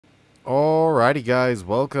Alrighty guys,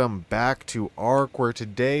 welcome back to ARK, where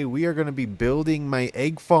today we are going to be building my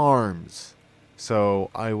egg farms. So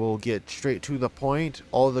I will get straight to the point.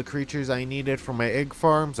 All the creatures I needed for my egg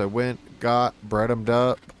farms, I went, got, bred them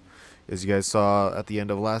up. As you guys saw at the end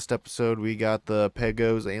of last episode, we got the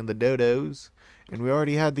pegos and the dodos. And we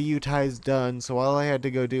already had the Utahs done, so all I had to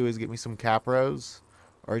go do is get me some capros,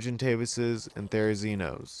 Argentavises, and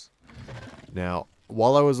Therazinos. Now,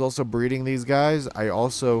 while I was also breeding these guys, I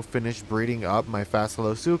also finished breeding up my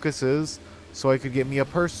Phaseoloseuchuses so I could get me a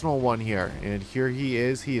personal one here. And here he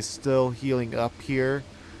is. He is still healing up here.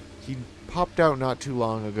 He popped out not too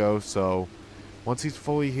long ago, so once he's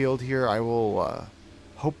fully healed here, I will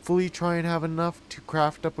hopefully try and have enough to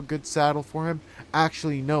craft up a good saddle for him.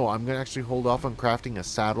 Actually, no, I'm going to actually hold off on crafting a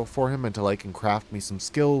saddle for him until I can craft me some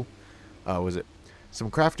skill,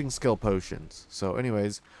 some crafting skill potions. So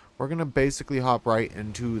anyways, we're gonna basically hop right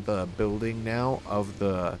into the building now of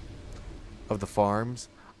the farms.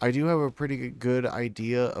 I do have a pretty good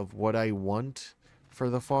idea of what I want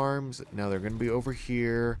for the farms. Now they're gonna be over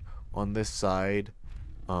here on this side.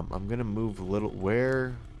 I'm gonna move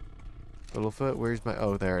Littlefoot, where's my,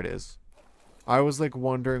 oh, there it is. I was like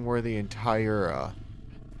wondering where the entire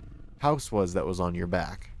house was that was on your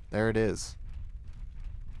back. There it is.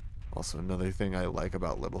 Also, another thing I like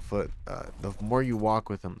about Littlefoot, the more you walk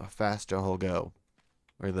with him, the faster he'll go.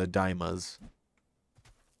 Or the Daimas.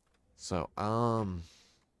 So, I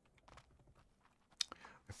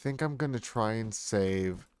think I'm going to try and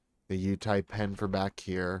save the Utah pen for back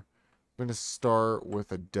here. I'm going to start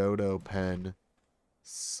with a Dodo pen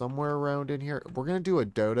somewhere around in here. We're going to do a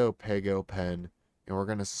Dodo Pego pen, and we're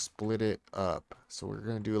going to split it up. So we're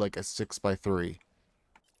going to do like a 6x3.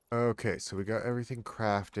 Okay, so we got everything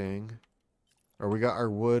crafting. Or we got our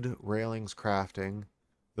wood railings crafting.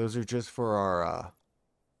 Those are just for our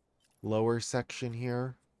lower section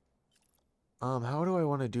here. How do I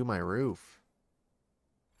want to do my roof?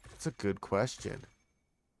 That's a good question.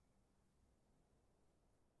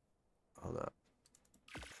 Hold up.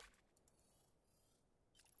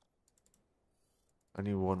 I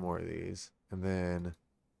need one more of these. And then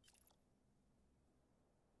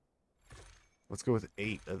let's go with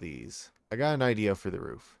 8 of these. I got an idea for the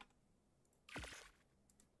roof.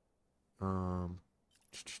 Now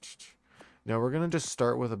we're going to just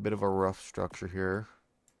start with a bit of a rough structure here.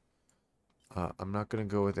 I'm not going to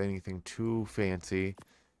go with anything too fancy.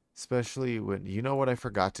 Especially when, you know what I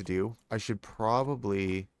forgot to do? I should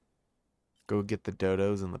probably go get the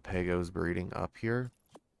dodos and the pegos breeding up here.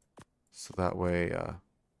 So that way,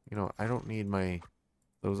 you know, I don't need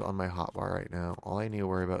those on my hotbar right now. All I need to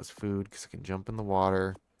worry about is food, because I can jump in the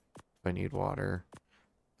water if I need water.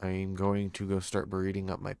 I'm going to go start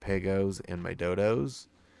breeding up my pegos and my dodos.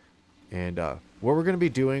 And what we're going to be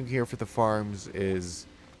doing here for the farms is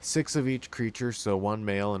 6 of each creature, so 1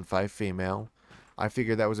 male and 5 female. I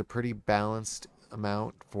figured that was a pretty balanced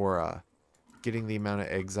amount for getting the amount of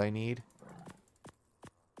eggs I need.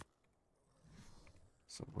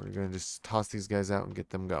 So we're going to just toss these guys out and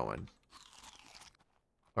get them going.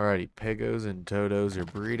 Alrighty, pegos and dodos are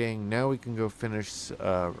breeding. Now we can go finish,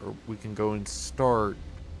 or we can go and start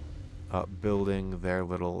building their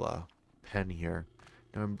little pen here.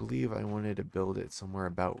 Now I believe I wanted to build it somewhere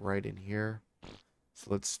about right in here. So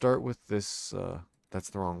let's start with this, that's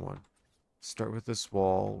the wrong one. Start with this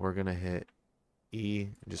wall. We're going to hit E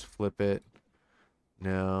and just flip it.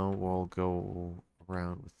 Now we'll go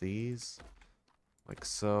around with these. Like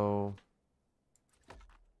so.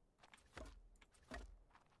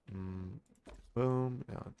 Boom.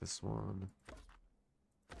 Now this one.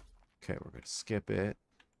 Okay, we're going to skip it.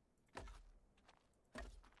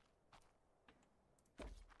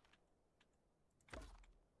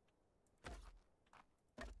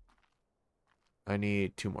 I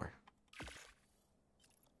need 2 more.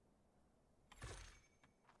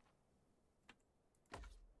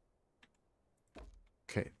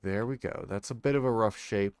 Okay, there we go. That's a bit of a rough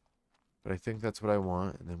shape, but I think that's what I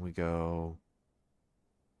want. And then we go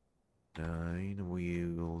 9.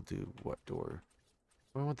 We'll do what door?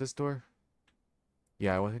 Do I want this door?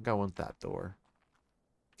 Yeah, I think I want that door.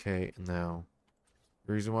 Okay, and now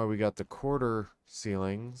the reason why we got the quarter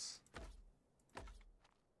ceilings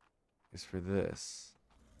is for this.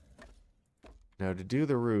 Now to do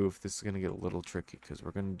the roof, this is going to get a little tricky because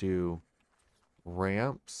we're going to do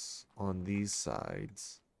ramps on these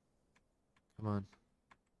sides. Come on.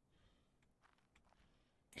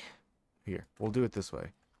 Here, we'll do it this way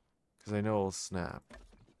because I know it'll snap.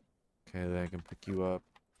 Okay, then I can pick you up.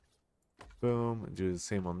 Boom, and do the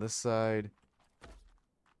same on this side.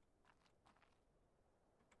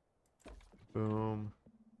 Boom.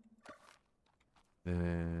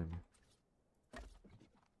 Then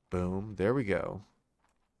Boom. There we go.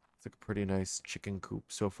 It's like a pretty nice chicken coop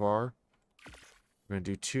so far. We're going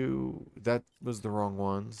to do 2. That was the wrong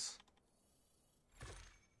ones.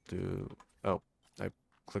 Oh, I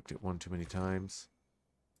clicked it one too many times.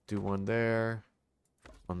 Do 1 there.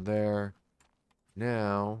 1 there.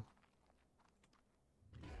 Now,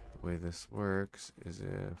 the way this works is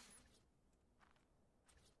if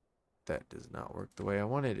that does not work the way I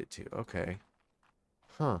wanted it to. Okay.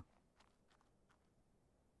 Huh.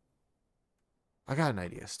 I got an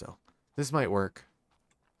idea still. This might work.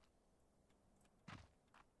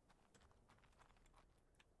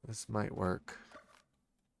 This might work.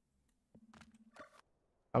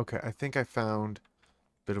 Okay, I think I found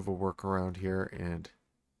a bit of a workaround here, and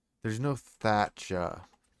there's no thatch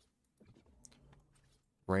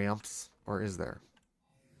ramps, or is there?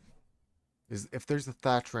 If there's a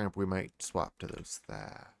thatch ramp, we might swap to those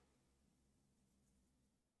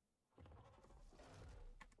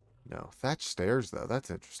No, thatch stairs though. That's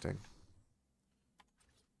interesting.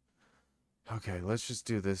 Okay, let's just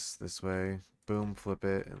do this way. Boom, flip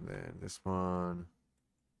it, and then this one.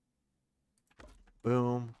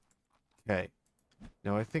 Boom. Okay.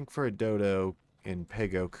 Now I think for a dodo in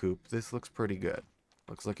Pego coop, this looks pretty good.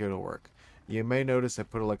 Looks like it'll work. You may notice I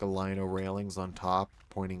put like a line of railings on top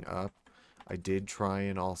pointing up. I did try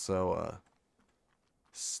and also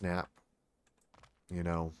snap,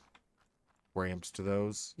 ramps to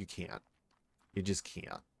those. You can't. You just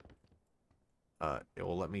can't. It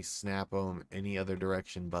will let me snap them any other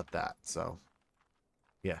direction but that. So,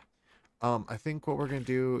 yeah. I think what we're going to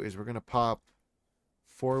do is we're going to pop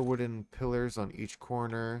 4 wooden pillars on each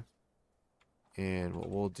corner. And what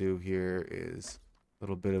we'll do here is a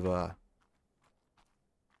little bit of a,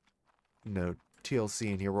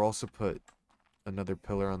 TLC in here. We'll also put another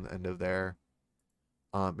pillar on the end of there.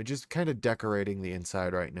 It's just kind of decorating the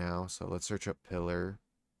inside right now. So let's search up pillar.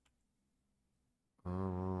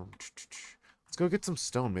 Let's go get some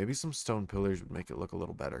stone. Maybe some stone pillars would make it look a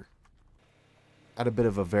little better. Add a bit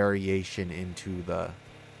of a variation into the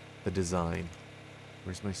design.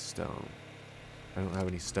 Where's my stone? I don't have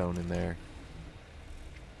any stone in there.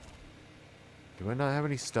 Do I not have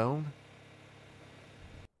any stone?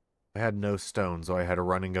 I had no stone, so I had to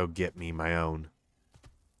run and go get me my own.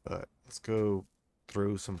 But let's go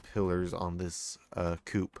throw some pillars on this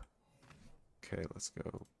coop. Okay, let's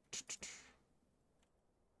go.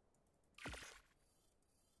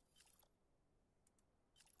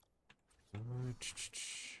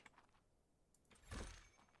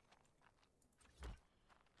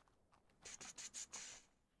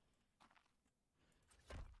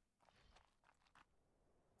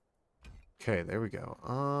 Okay, there we go.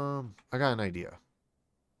 I got an idea.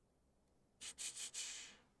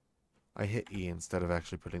 I hit E instead of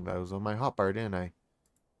actually putting those on my hotbar, didn't I?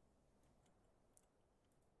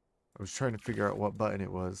 I was trying to figure out what button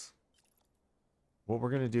it was. What we're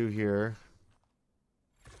going to do here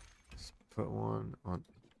is put one on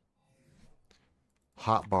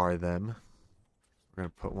hotbar them. We're going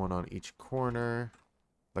to put one on each corner,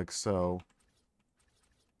 like so.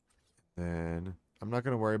 Then I'm not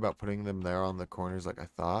going to worry about putting them there on the corners like I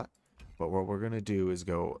thought. But what we're going to do is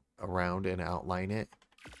go around and outline it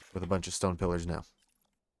with a bunch of stone pillars now.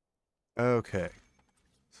 Okay.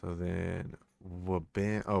 So then,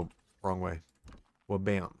 wabam. Oh, wrong way.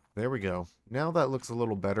 Wabam. There we go. Now that looks a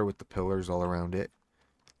little better with the pillars all around it.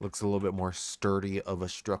 Looks a little bit more sturdy of a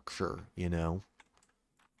structure,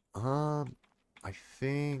 I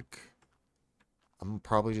think I'm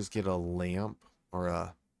probably just get a lamp or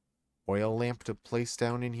a oil lamp to place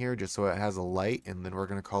down in here just so it has a light, and then we're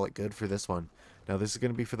going to call it good for this one. Now this is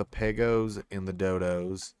going to be for the Pegos and the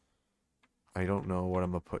Dodos. I don't know what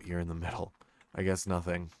I'm going to put here in the middle. I guess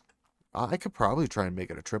nothing. I could probably try and make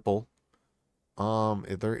it a triple. Are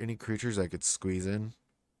there any creatures I could squeeze in?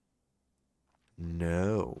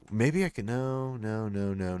 No. Maybe I could. No.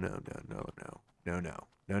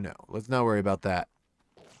 Let's not worry about that.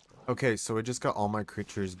 Okay, so I just got all my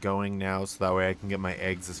creatures going now, so that way I can get my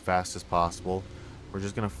eggs as fast as possible. We're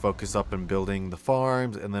just going to focus up on building the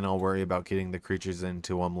farms, and then I'll worry about getting the creatures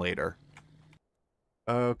into them later.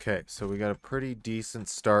 Okay, so we got a pretty decent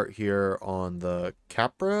start here on the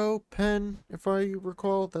Capro pen, if I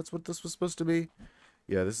recall. That's what this was supposed to be.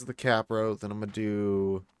 Yeah, this is the Capro. Then I'm going to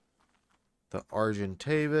do the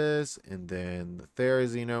Argentavis, and then the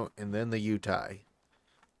Therizino, and then the Utai.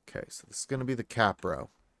 Okay, so this is going to be the Capro.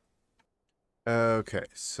 Okay,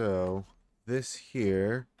 so this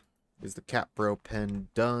here is the Capro pen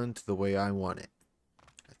done to the way I want it.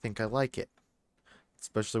 I think I like it.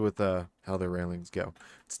 Especially with how the railings go.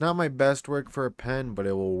 It's not my best work for a pen, but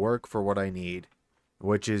it will work for what I need.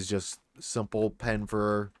 Which is just simple pen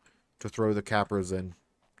for to throw the capros in,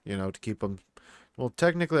 you know, to keep them. Well,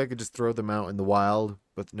 technically I could just throw them out in the wild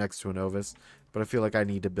with next to a novice, but I feel like I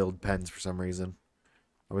need to build pens for some reason.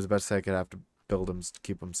 I was about to say I could have to build them to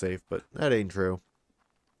keep them safe, but that ain't true.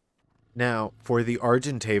 Now, for the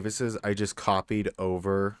Argentavises, I just copied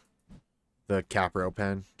over the Capro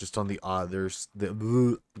pen, just on the other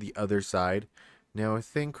side. Now, I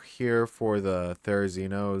think here for the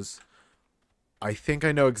Therazinos, I think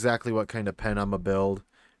I know exactly what kind of pen I'm going to build,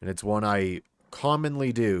 and it's one I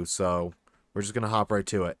commonly do, so we're just going to hop right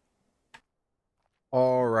to it.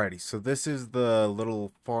 Alrighty, so this is the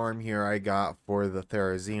little farm here I got for the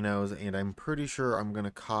Therazinos, and I'm pretty sure I'm going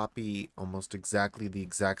to copy almost exactly the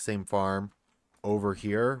exact same farm over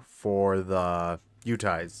here for the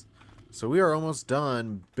Utais. So we are almost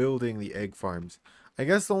done building the egg farms. I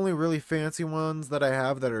guess the only really fancy ones that I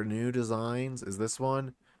have that are new designs is this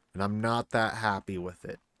one, and I'm not that happy with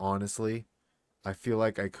it, honestly. I feel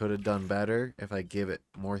like I could have done better if I give it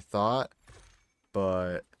more thought,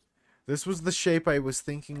 but this was the shape I was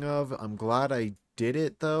thinking of. I'm glad I did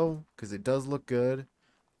it, though, because it does look good.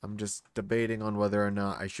 I'm just debating on whether or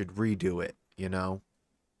not I should redo it, you know?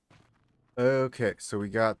 Okay, so we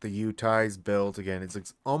got the Utais built again.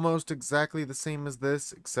 It's almost exactly the same as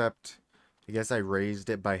this, except I guess I raised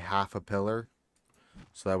it by half a pillar.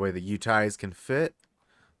 So that way the Utais can fit.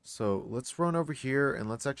 So let's run over here and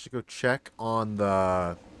let's actually go check on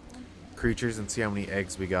the creatures and see how many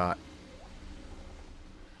eggs we got.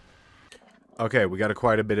 Okay, we got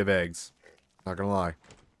quite a bit of eggs. Not gonna lie.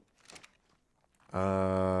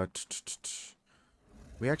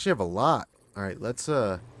 We actually have a lot. Alright, let's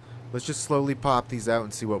just slowly pop these out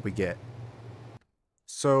and see what we get.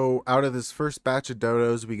 So, out of this first batch of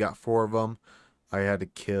dodos, we got 4 of them. I had to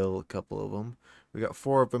kill a couple of them. We got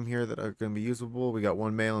 4 of them here that are going to be usable. We got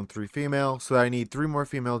 1 male and 3 female. So I need 3 more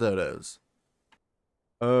female dodos.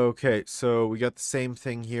 Okay, so we got the same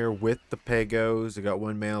thing here with the pegos. We got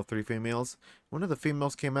 1 male, 3 females. One of the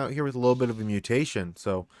females came out here with a little bit of a mutation.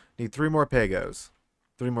 So, need 3 more pegos.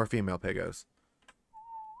 3 more female pegos.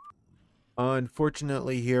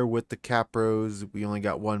 Unfortunately here with the capros, we only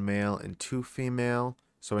got 1 male and 2 female.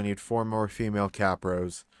 So I need 4 more female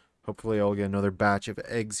capros. Hopefully I'll get another batch of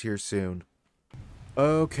eggs here soon.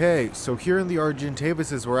 Okay, so here in the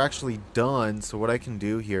Argentavises, we're actually done. So what I can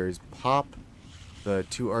do here is pop the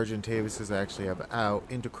 2 Argentavises I actually have out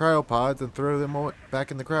into cryopods and throw them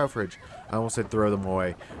back in the cryo fridge. I almost said throw them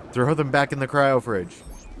away. Throw them back in the cryo fridge.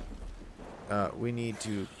 We need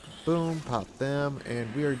to, boom, pop them,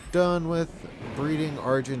 and we are done with breeding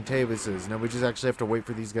Argentavises. Now we just actually have to wait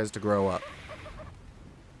for these guys to grow up.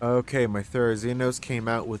 Okay, my Therazinos came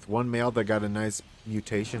out with 1 male that got a nice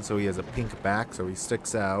mutation, so he has a pink back, so he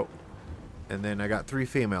sticks out. And then I got 3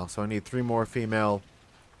 female, so I need 3 more female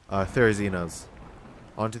Therazinos.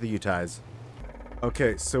 Onto the Utais.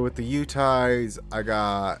 Okay, so with the Utais, I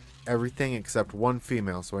got everything except 1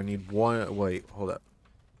 female, so I need 1. Wait, hold up.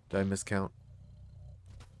 Did I miscount?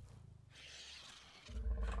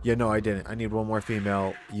 Yeah, no, I didn't. I need 1 more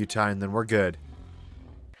female Utai, and then we're good.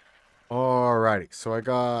 Alrighty, so I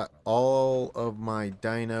got all of my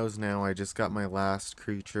dinos now. I just got my last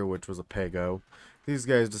creature, which was a pego. These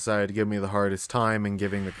guys decided to give me the hardest time in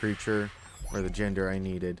giving the creature, or the gender I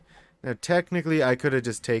needed. Now, technically, I could have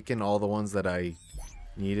just taken all the ones that I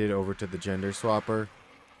needed over to the gender swapper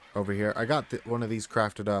over here. I got one of these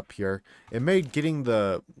crafted up here. It made getting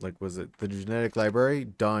the, the genetic library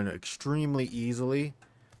done extremely easily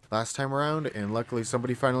last time around, and luckily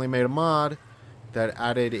somebody finally made a mod that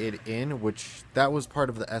added it in, which that was part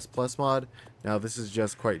of the S Plus mod. Now this is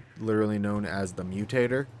just quite literally known as the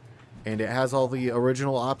mutator, and it has all the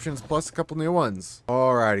original options plus a couple new ones.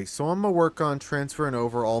 Alrighty, so I'm gonna work on transferring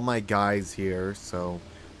over all my guys here. So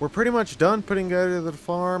we're pretty much done putting together the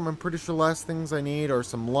farm. I'm pretty sure the last things I need are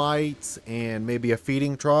some lights and maybe a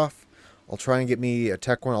feeding trough. I'll try and get me a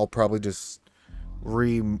tech one. I'll probably just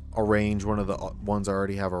rearrange one of the ones I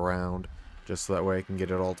already have around, just so that way I can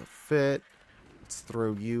get it all to fit. Let's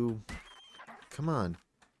throw you. Come on.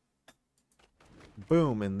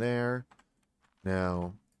 Boom, in there.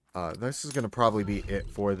 Now, this is going to probably be it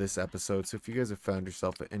for this episode. So if you guys have found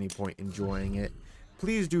yourself at any point enjoying it,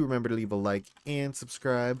 please do remember to leave a like and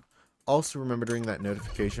subscribe. Also remember to ring that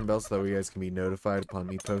notification bell so that way you guys can be notified upon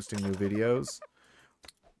me posting new videos.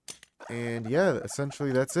 And yeah,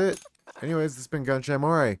 essentially that's it. Anyways, this has been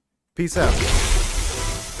GunShyMoray. Peace out.